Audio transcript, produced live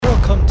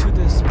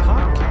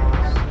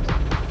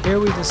Here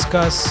we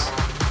discuss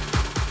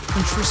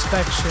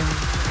introspection,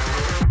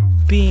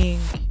 being,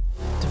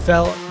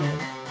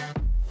 development,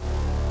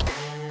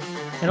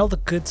 and all the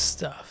good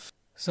stuff.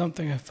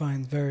 Something I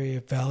find very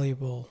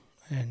valuable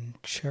and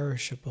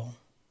cherishable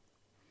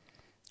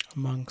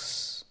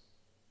amongst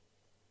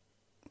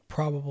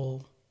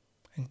probable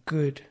and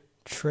good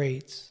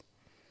traits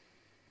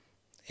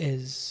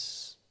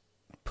is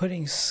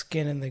putting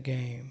skin in the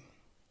game,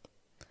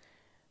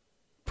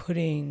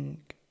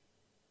 putting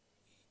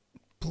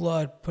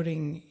blood,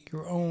 putting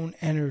your own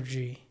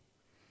energy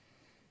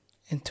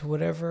into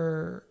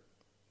whatever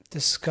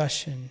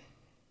discussion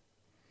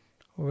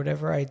or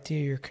whatever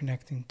idea you're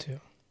connecting to.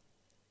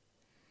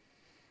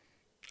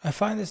 I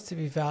find this to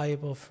be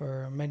valuable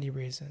for many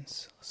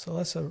reasons. So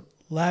let's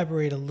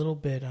elaborate a little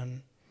bit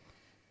on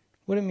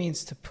what it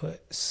means to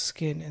put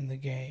skin in the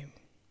game.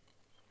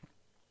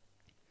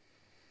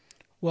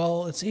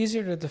 Well, it's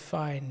easier to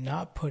define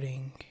not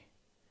putting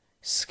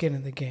skin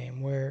in the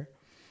game, where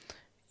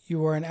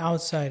you are an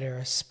outsider,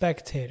 a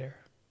spectator.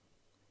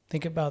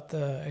 Think about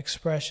the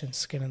expression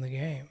skin in the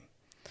game.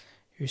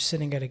 You're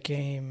sitting at a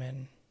game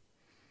and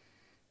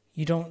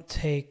you don't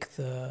take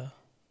the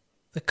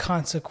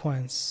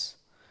consequence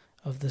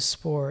of the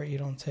sport. You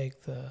don't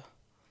take the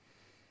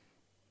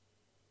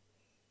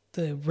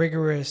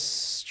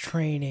rigorous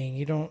training.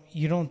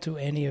 You don't do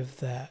any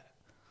of that.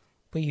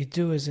 What you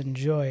do is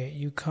enjoy it.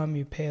 You come,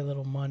 you pay a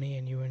little money,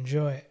 and you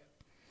enjoy it.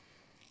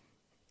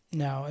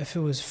 Now, if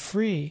it was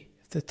free,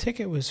 if the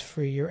ticket was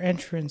free, your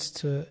entrance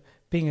to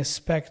being a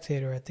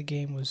spectator at the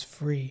game was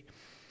free,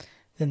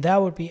 then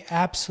that would be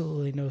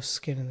absolutely no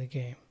skin in the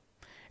game.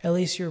 At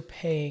least you're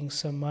paying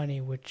some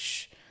money,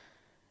 which,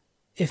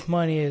 if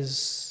money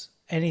is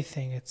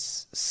anything,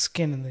 it's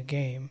skin in the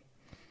game.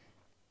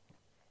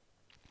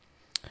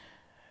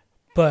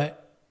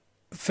 But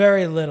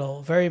very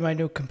little, very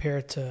minute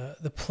compared to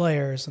the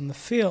players on the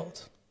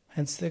field.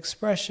 Hence the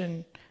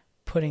expression,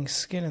 putting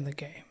skin in the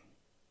game.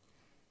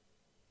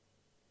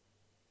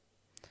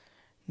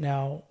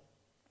 Now,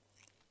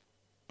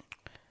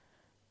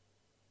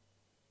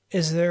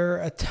 is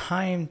there a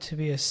time to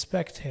be a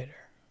spectator?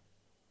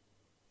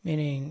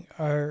 Meaning,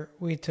 are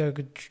we to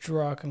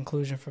draw a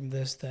conclusion from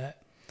this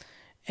that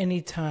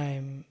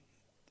anytime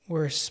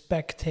we're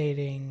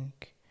spectating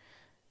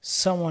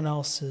someone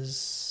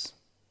else's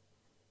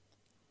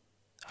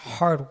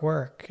hard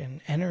work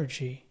and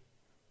energy,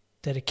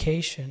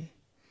 dedication,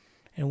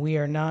 and we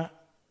are not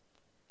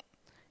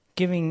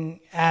giving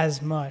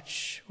as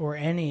much or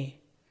any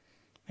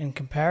in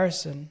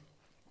comparison,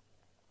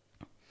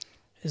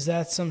 is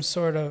that some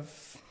sort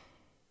of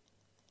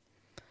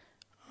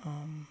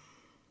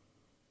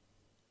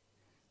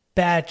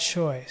bad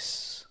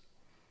choice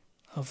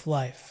of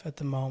life at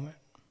the moment?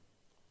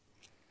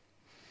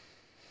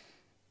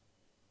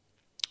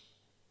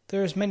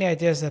 There's many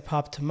ideas that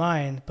pop to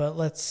mind, but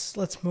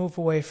let's move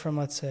away from,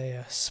 let's say,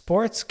 a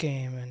sports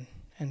game and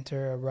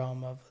enter a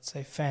realm of, let's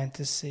say,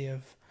 fantasy,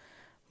 of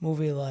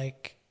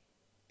movie-like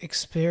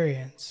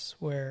experience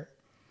where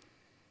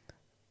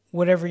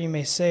whatever you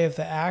may say of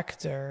the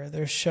actor,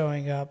 they're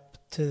showing up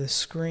to the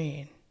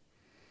screen,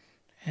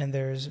 and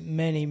there's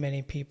many,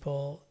 many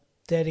people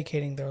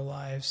dedicating their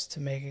lives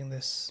to making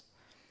this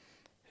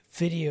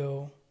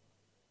video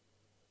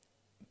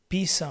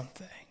be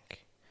something.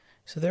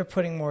 So they're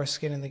putting more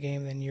skin in the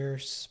game than you're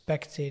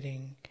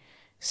spectating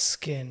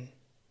skin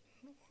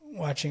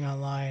watching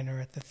online or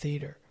at the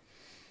theater.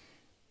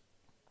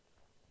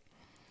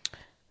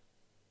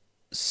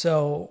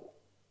 So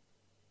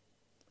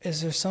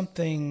is there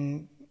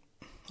something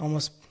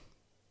almost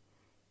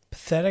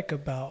pathetic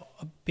about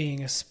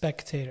being a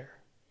spectator,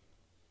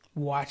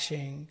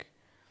 watching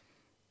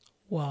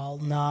while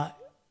not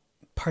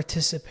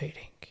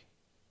participating?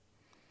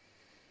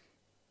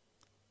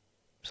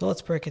 So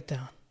let's break it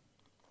down.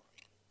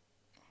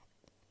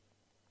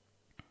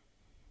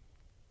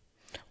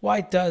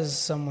 Why does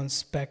someone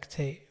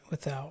spectate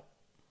without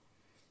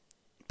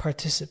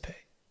participate?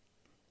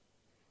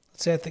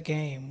 Let's say at the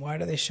game, why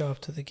do they show up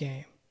to the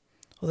game?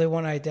 Well, they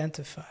want to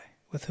identify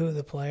with who?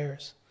 The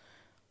players.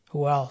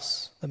 Who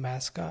else? The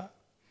mascot.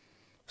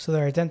 So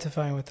they're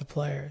identifying with the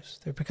players.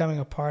 They're becoming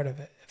a part of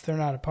it. If they're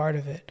not a part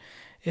of it,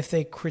 if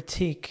they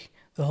critique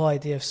the whole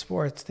idea of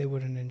sports, they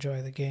wouldn't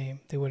enjoy the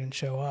game. They wouldn't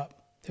show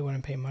up. They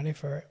wouldn't pay money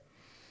for it.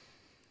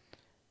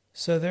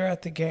 So they're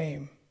at the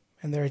game.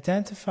 And they're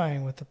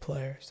identifying with the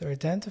players. They're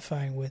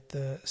identifying with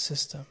the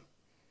system.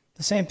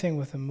 The same thing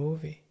with a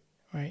movie,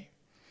 right?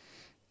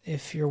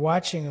 If you're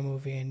watching a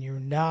movie and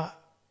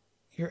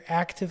you're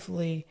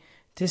actively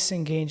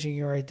disengaging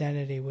your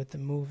identity with the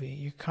movie.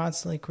 You're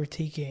constantly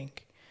critiquing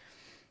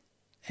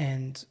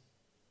and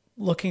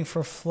looking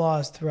for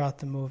flaws throughout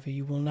the movie.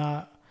 You will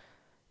not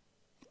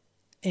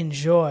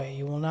enjoy.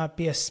 You will not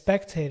be a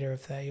spectator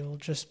of that. You will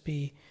just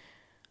be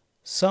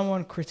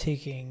someone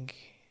critiquing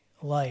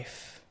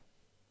life.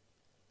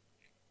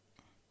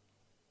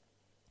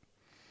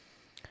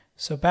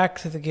 So back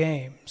to the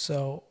game.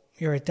 So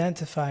you're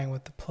identifying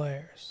with the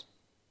players.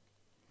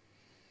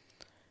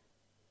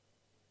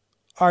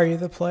 Are you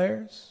the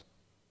players?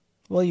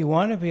 Well, you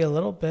want to be a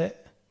little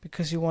bit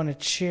because you want to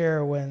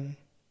cheer when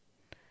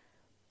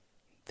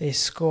they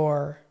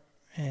score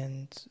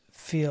and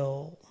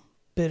feel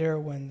bitter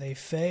when they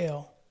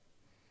fail.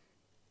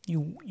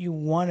 You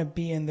want to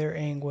be in their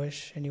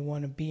anguish and you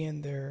want to be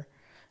in their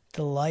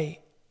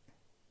delight.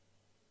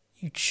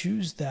 You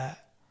choose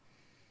that.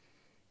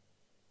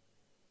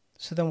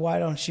 So then why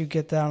don't you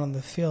get down on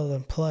the field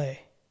and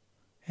play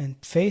and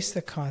face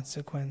the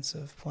consequence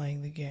of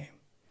playing the game?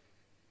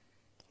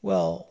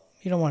 Well,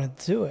 you don't want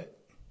to do it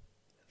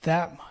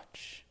that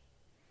much.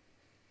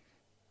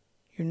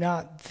 You're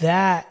not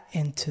that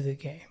into the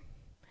game.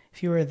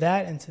 If you were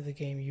that into the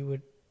game, you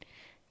would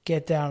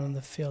get down on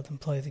the field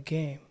and play the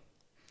game.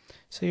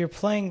 So you're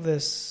playing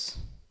this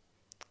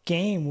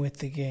game with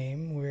the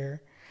game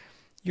where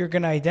you're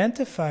going to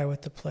identify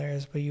with the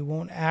players, but you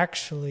won't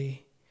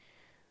actually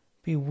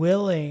be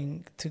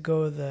willing to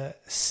go the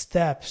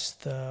steps,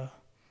 the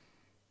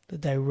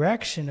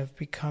direction of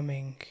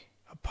becoming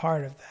a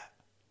part of that,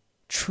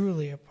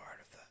 truly a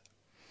part of that.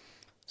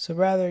 So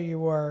rather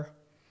you are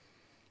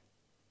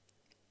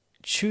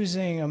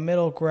choosing a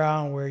middle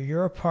ground where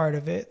you're a part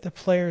of it. The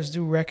players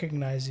do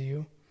recognize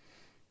you.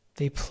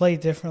 They play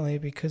differently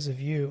because of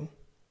you.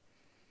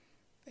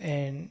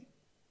 And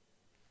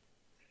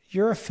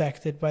you're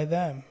affected by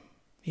them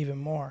even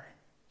more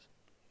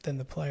than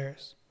the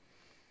players.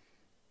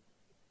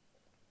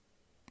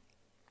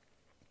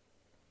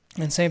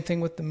 And same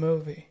thing with the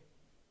movie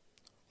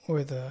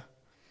or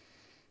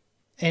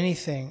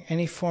anything,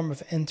 any form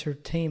of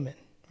entertainment,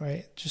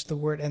 right? Just the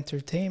word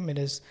entertainment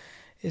is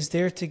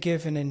there to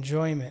give an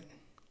enjoyment.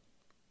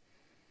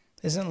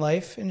 Isn't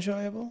life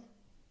enjoyable?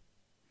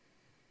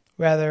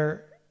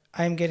 Rather,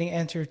 I'm getting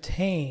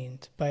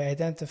entertained by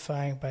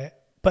identifying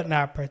but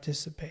not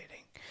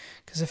participating.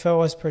 Because if I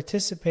was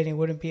participating, it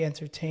wouldn't be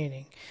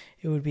entertaining.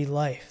 It would be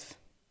life.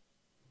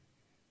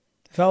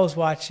 If I was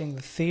watching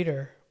the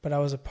theater, but I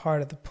was a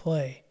part of the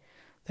play,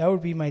 that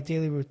would be my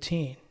daily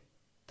routine.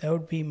 That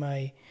would be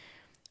my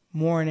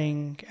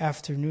morning,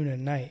 afternoon,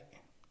 and night.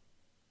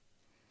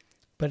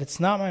 But it's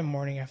not my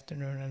morning,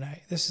 afternoon, and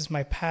night. This is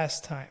my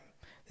pastime.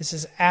 This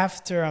is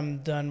after I'm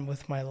done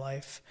with my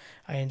life.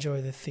 I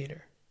enjoy the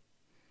theater.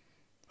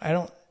 I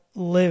don't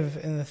live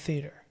in the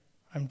theater.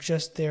 I'm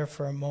just there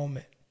for a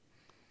moment.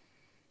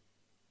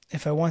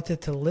 If I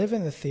wanted to live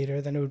in the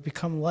theater, then it would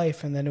become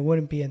life, and then it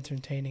wouldn't be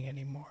entertaining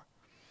anymore.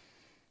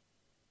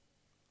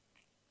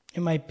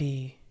 It might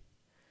be,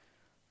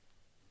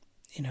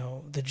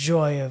 the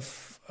joy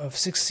of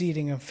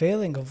succeeding and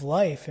failing of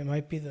life. It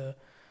might be the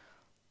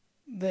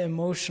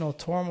emotional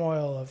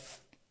turmoil of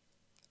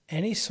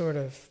any sort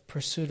of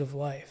pursuit of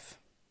life.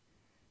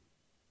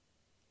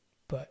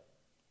 But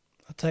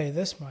I'll tell you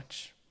this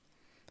much.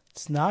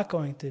 It's not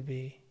going to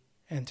be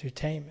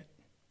entertainment.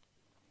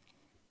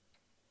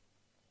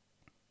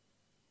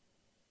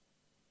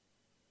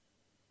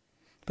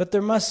 But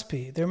there must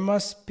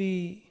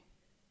be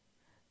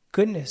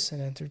goodness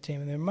in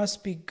entertainment. There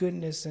must be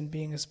goodness in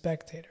being a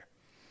spectator.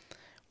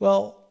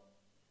 Well,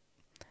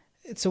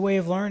 it's a way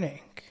of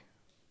learning.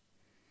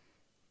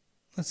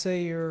 Let's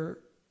say you're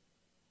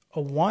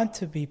a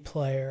want-to-be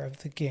player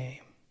of the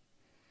game,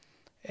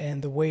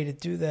 and the way to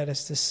do that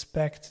is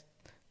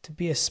to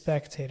be a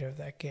spectator of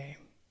that game,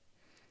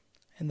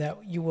 and that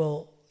you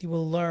will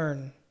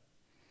learn.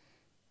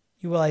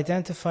 You will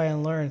identify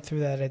and learn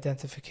through that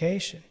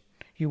identification.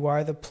 You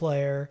are the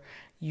player.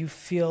 You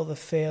feel the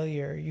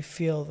failure. You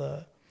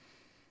feel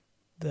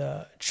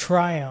the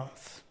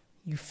triumph.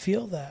 You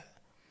feel that.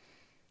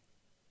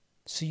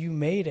 So you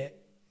made it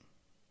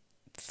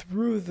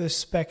through the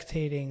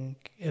spectating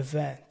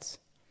event.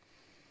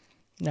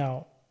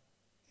 Now,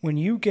 when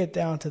you get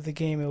down to the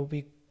game, it will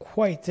be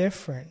quite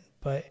different,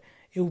 but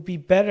it will be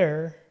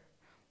better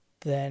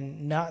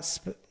than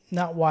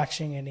not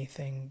watching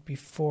anything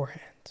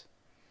beforehand.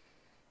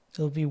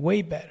 It'll be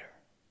way better.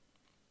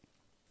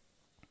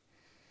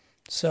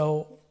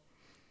 So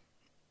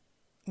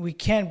we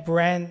can't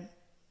brand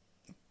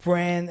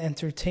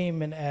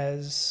entertainment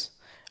as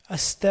a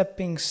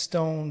stepping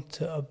stone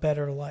to a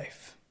better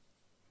life.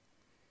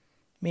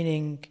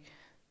 Meaning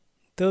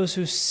those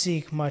who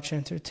seek much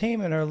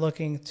entertainment are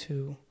looking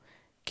to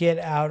get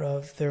out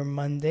of their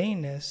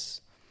mundaneness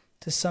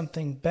to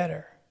something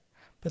better.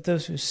 But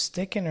those who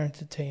stick in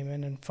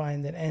entertainment and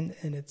find an end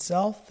in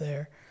itself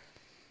there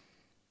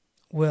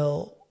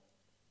will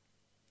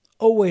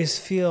always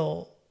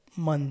feel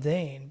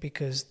mundane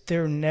because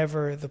they're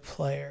never the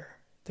player.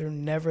 They're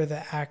never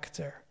the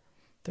actor.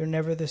 They're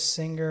never the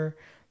singer.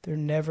 They're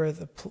never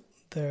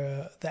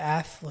the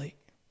athlete.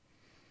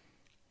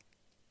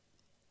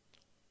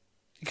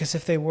 Because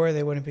if they were,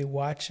 they wouldn't be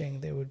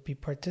watching. They would be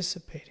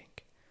participating.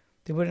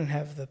 They wouldn't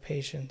have the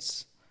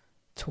patience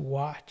to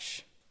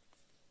watch.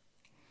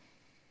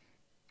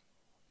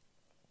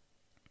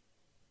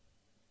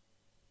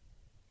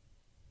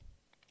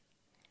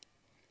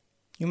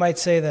 You might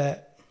say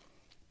that,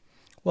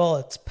 well,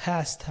 it's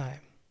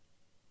pastime.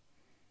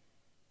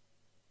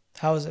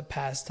 How is it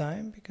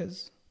pastime?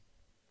 Because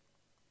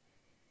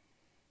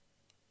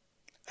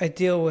I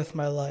deal with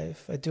my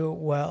life. I do it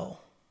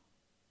well.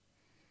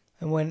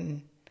 And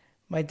when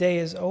my day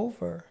is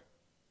over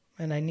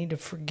and I need to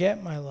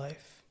forget my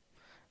life,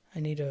 I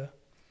need to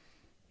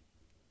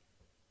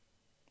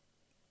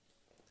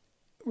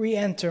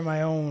re-enter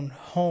my own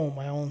home,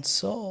 my own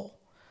soul,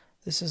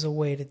 this is a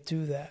way to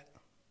do that.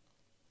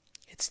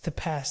 It's to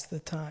pass the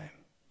time.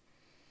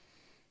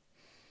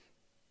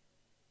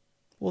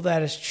 Well,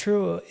 that is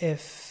true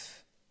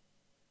if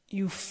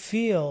you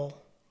feel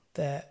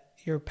that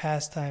your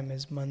pastime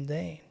is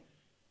mundane.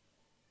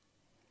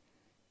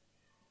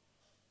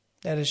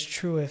 That is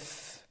true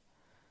if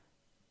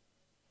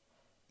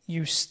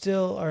you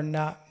still are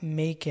not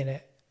making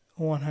it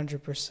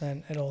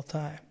 100% at all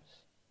times.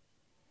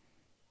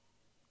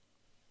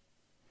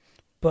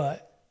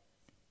 But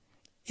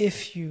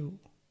if you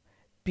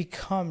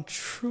become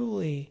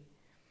truly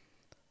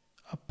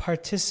a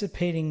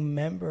participating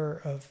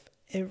member of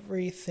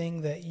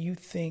everything that you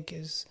think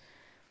is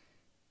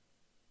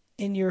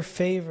in your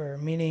favor,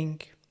 meaning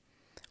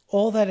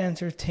all that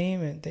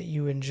entertainment that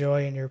you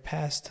enjoy in your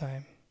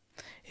pastime,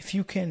 if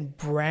you can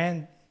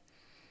brand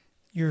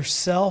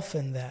yourself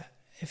in that,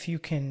 if you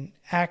can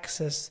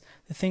access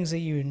the things that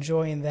you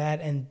enjoy in that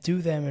and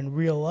do them in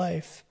real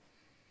life,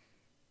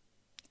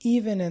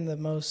 even in the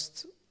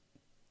most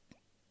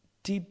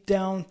deep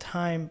down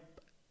time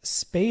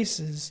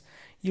spaces,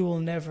 you will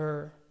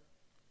never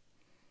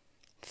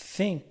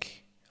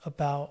think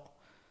about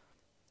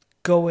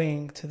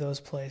going to those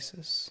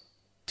places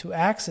to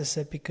access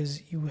it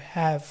because you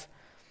have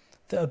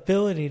the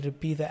ability to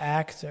be the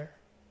actor.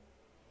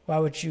 Why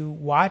would you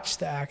watch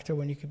the actor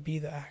when you could be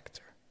the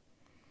actor?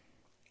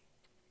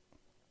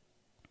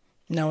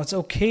 Now, it's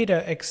okay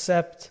to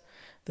accept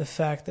the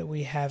fact that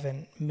we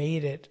haven't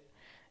made it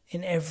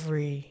in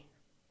every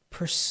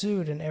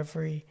pursuit and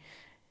every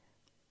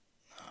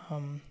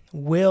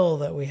will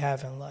that we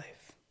have in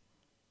life.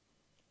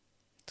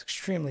 It's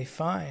extremely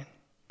fine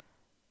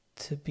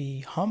to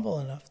be humble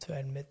enough to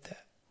admit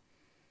that.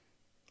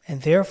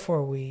 And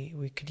therefore,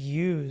 we could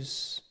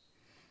use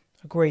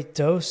a great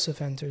dose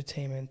of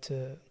entertainment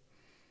to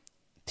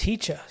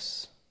teach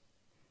us,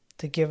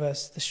 to give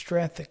us the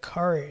strength, the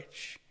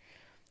courage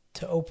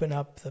to open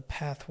up the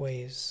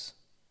pathways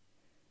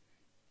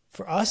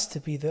for us to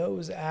be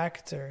those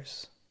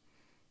actors,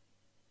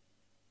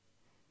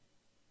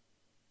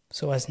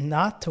 so as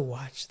not to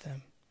watch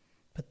them,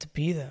 but to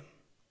be them.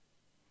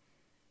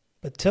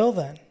 But till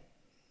then,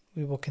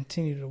 we will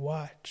continue to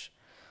watch.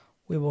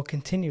 We will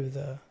continue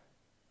the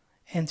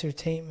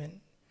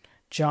entertainment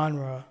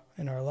genre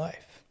in our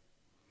life.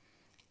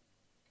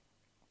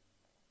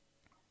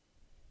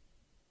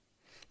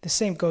 The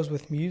same goes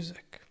with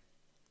music.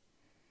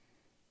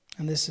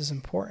 And this is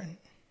important.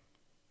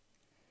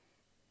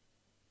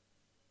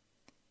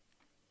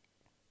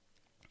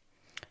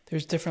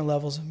 There's different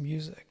levels of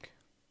music.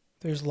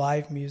 There's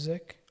live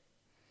music.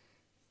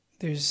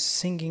 There's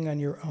singing on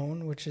your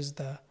own, which is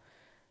the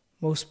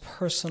most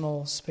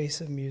personal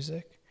space of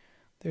music.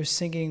 There's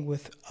singing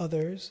with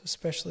others,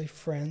 especially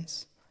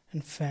friends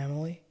and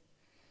family.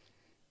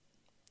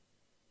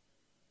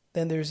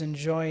 Then there's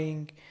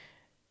enjoying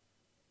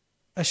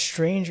a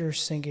stranger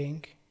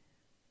singing.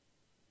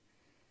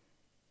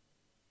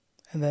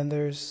 And then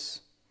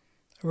there's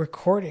a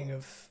recording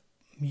of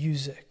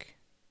music.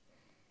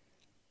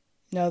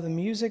 Now, the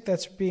music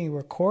that's being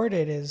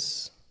recorded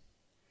is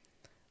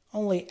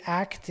only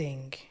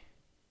acting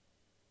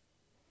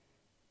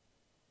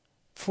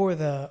for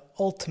the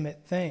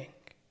ultimate thing.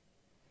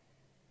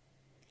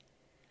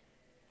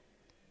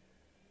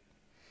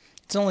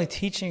 It's only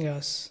teaching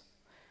us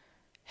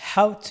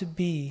how to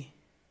be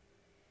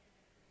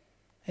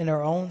in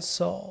our own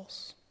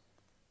souls.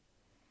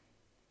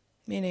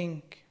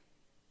 Meaning,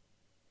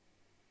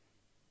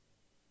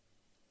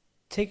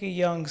 take a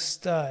young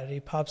stud, he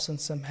pops on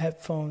some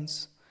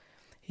headphones,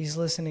 he's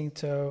listening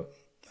to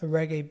a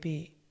reggae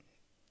beat.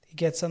 He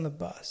gets on the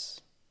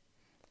bus,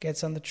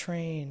 gets on the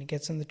train,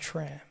 gets on the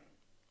tram.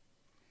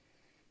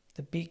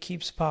 The beat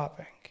keeps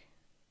popping.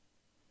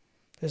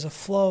 There's a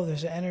flow,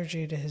 there's an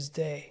energy to his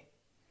day.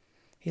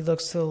 He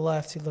looks to the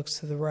left, he looks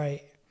to the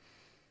right.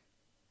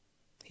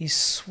 He's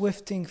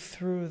swifting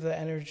through the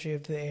energy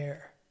of the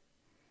air.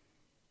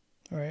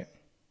 All right?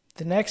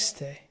 The next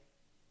day,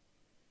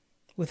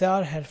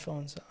 without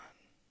headphones on,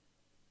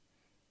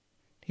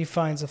 he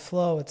finds a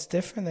flow. It's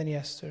different than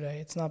yesterday.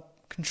 It's not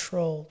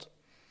controlled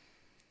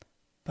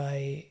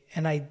by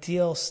an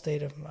ideal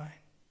state of mind.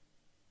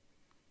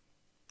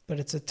 But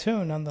it's a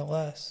tune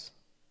nonetheless,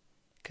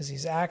 because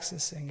he's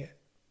accessing it.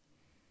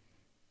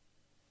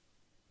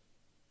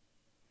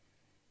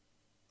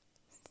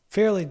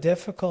 Fairly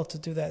difficult to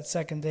do that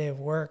second day of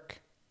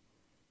work,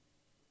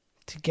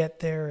 to get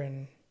there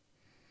and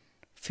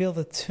feel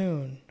the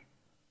tune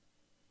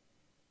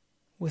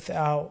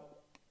without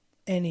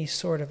any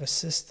sort of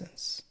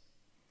assistance.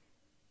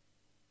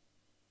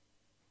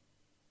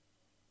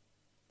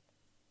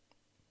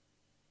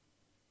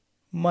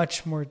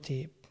 Much more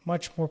deep,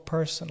 much more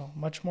personal,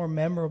 much more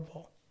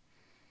memorable.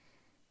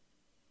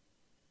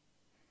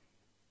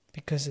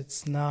 Because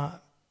it's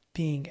not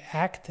being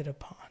acted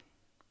upon.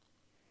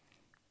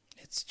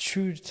 It's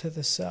true to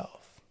the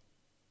self.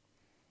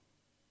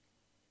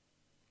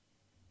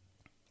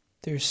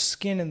 There's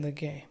skin in the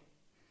game.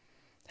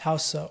 How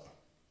so?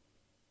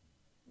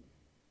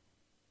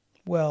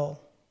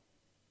 Well,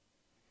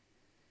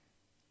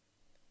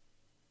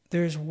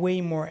 there's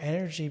way more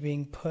energy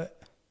being put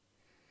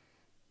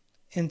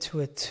into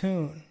a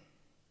tune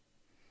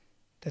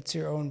that's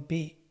your own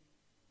beat.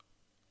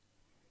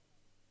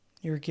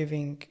 You're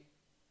giving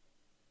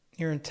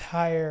your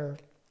entire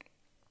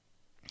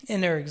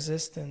inner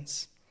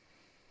existence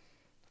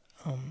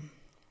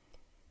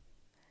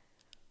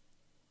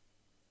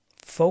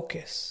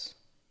focus.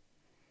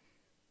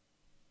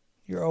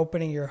 You're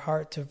opening your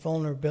heart to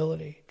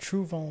vulnerability,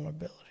 true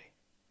vulnerability,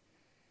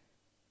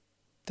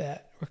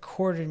 that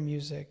recorded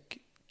music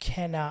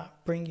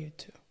cannot bring you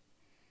to.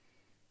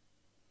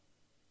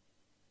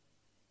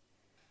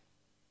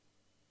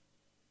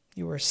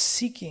 You are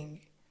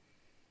seeking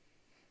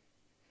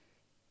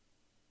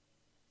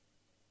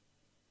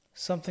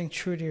something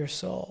true to your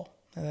soul,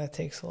 and that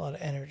takes a lot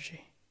of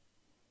energy.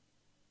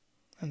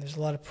 And there's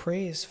a lot of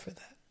praise for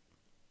that.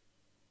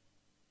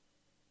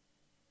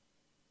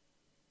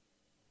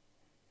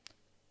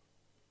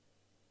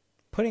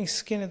 Putting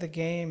skin in the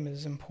game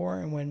is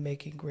important when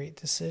making great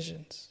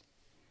decisions.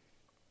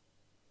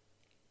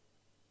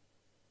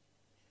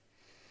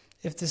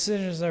 If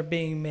decisions are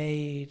being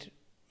made,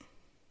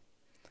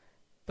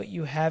 but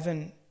you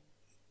haven't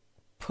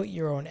put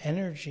your own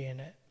energy in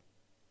it,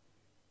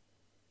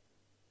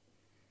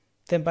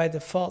 then by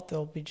default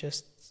they'll be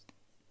just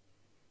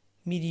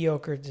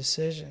mediocre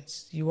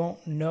decisions. You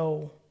won't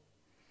know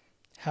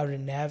how to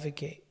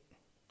navigate.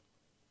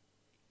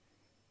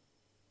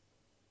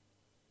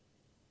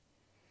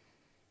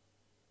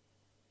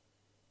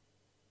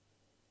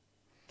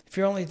 If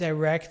you're only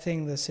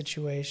directing the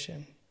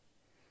situation,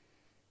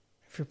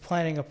 if you're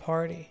planning a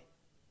party,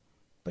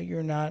 but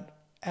you're not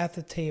at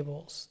the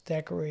tables,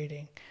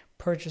 decorating,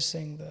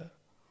 purchasing the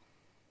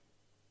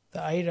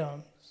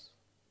items,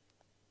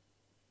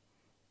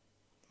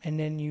 and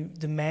then you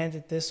demand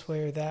it this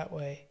way or that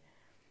way,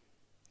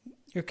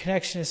 your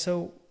connection is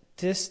so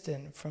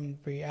distant from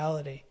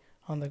reality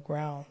on the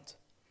ground,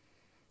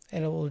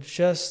 and it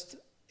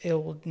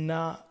will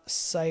not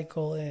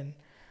cycle in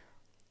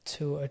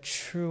to a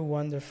true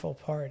wonderful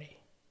party.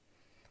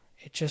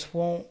 It just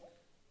won't.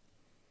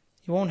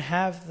 You won't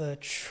have the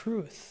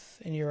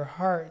truth in your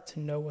heart to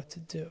know what to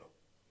do,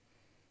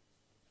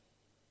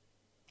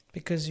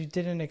 because you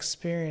didn't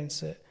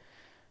experience it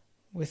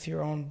with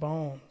your own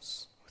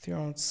bones, with your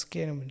own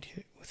skin,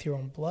 with your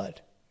own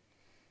blood.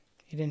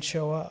 You didn't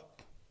show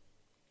up.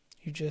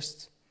 You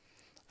just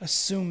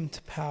assumed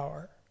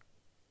power.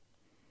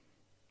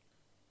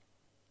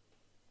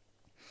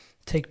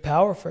 Take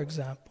power, for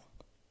example.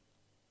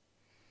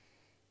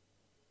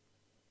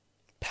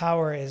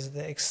 Power is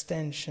the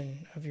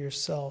extension of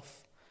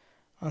yourself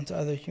onto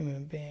other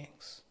human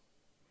beings.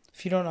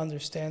 If you don't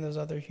understand those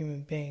other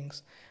human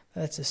beings,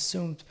 that's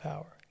assumed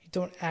power. You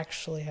don't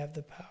actually have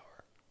the power.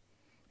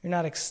 You're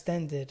not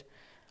extended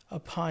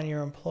upon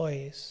your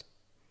employees.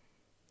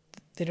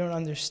 They don't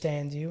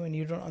understand you, and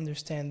you don't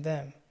understand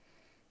them.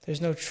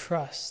 There's no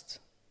trust.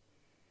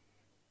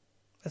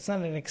 That's not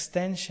an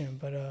extension,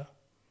 but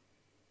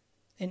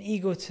an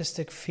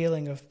egotistic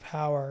feeling of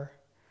power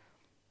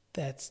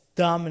that's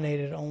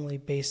dominated only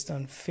based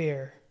on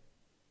fear.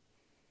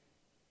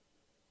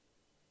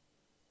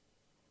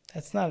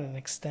 That's not an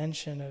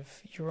extension of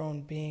your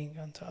own being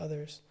unto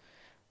others.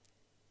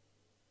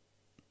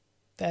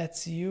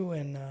 That's you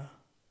in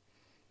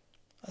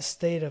a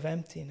state of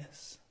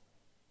emptiness.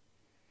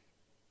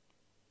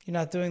 You're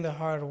not doing the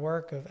hard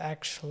work of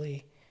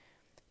actually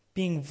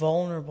being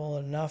vulnerable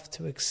enough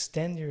to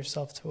extend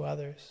yourself to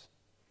others.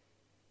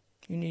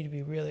 You need to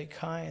be really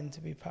kind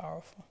to be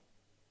powerful.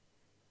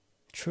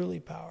 Truly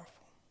powerful.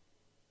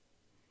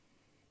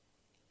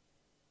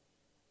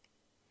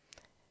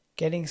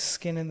 Getting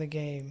skin in the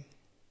game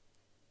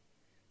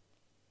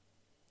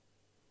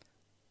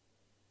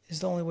is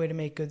the only way to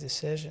make good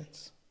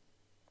decisions.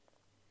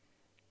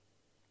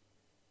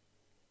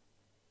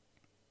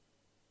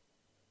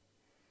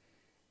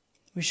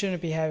 We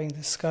shouldn't be having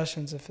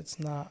discussions if it's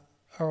not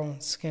our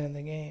own skin in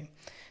the game.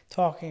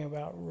 Talking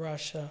about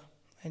Russia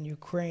and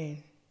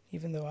Ukraine,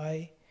 even though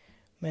I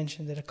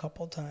mentioned it a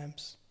couple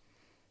times.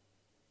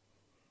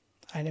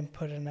 I didn't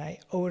put an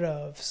iota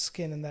of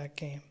skin in that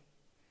game.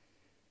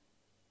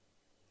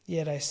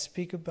 Yet I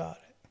speak about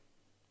it.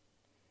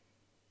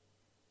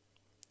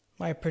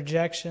 My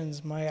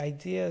projections, my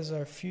ideas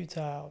are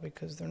futile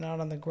because they're not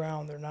on the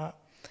ground. They're not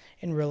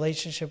in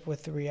relationship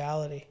with the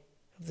reality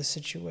of the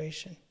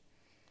situation.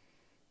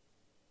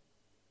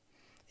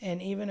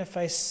 And even if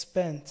I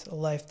spent a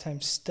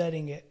lifetime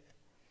studying it,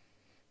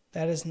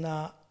 that is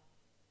not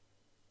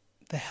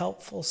the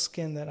helpful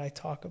skin that I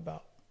talk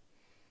about.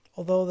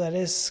 Although that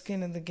is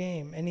skin in the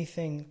game,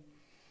 anything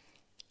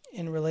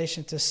in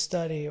relation to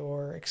study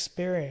or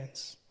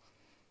experience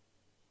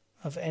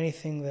of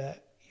anything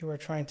that you are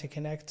trying to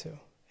connect to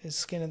is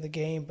skin in the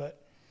game.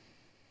 But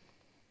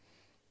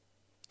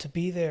to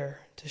be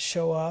there, to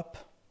show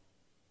up,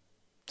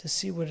 to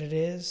see what it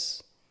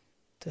is,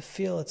 to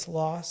feel its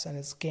loss and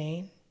its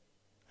gain,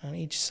 on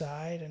each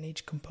side, on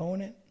each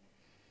component.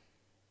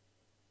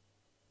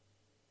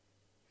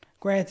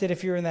 Granted,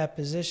 if you're in that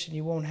position,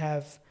 you won't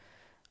have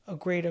a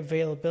great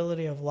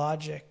availability of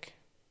logic.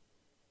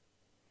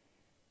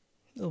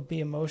 It'll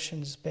be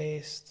emotions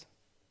based.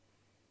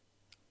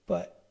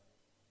 But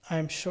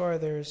I'm sure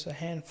there's a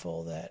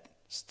handful that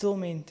still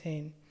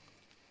maintain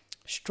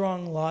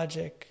strong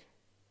logic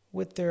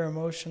with their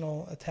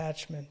emotional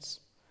attachments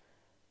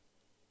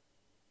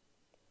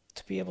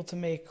to be able to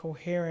make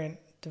coherent,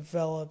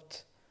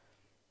 developed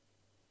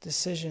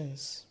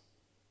decisions.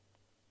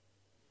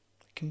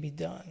 It can be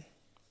done.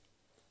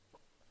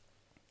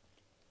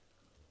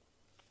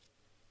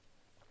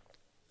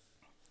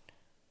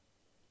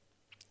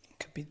 It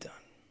could be done.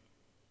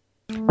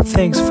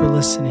 Thanks for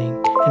listening,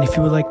 and if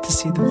you would like to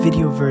see the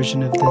video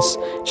version of this,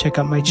 check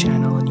out my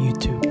channel on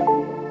YouTube.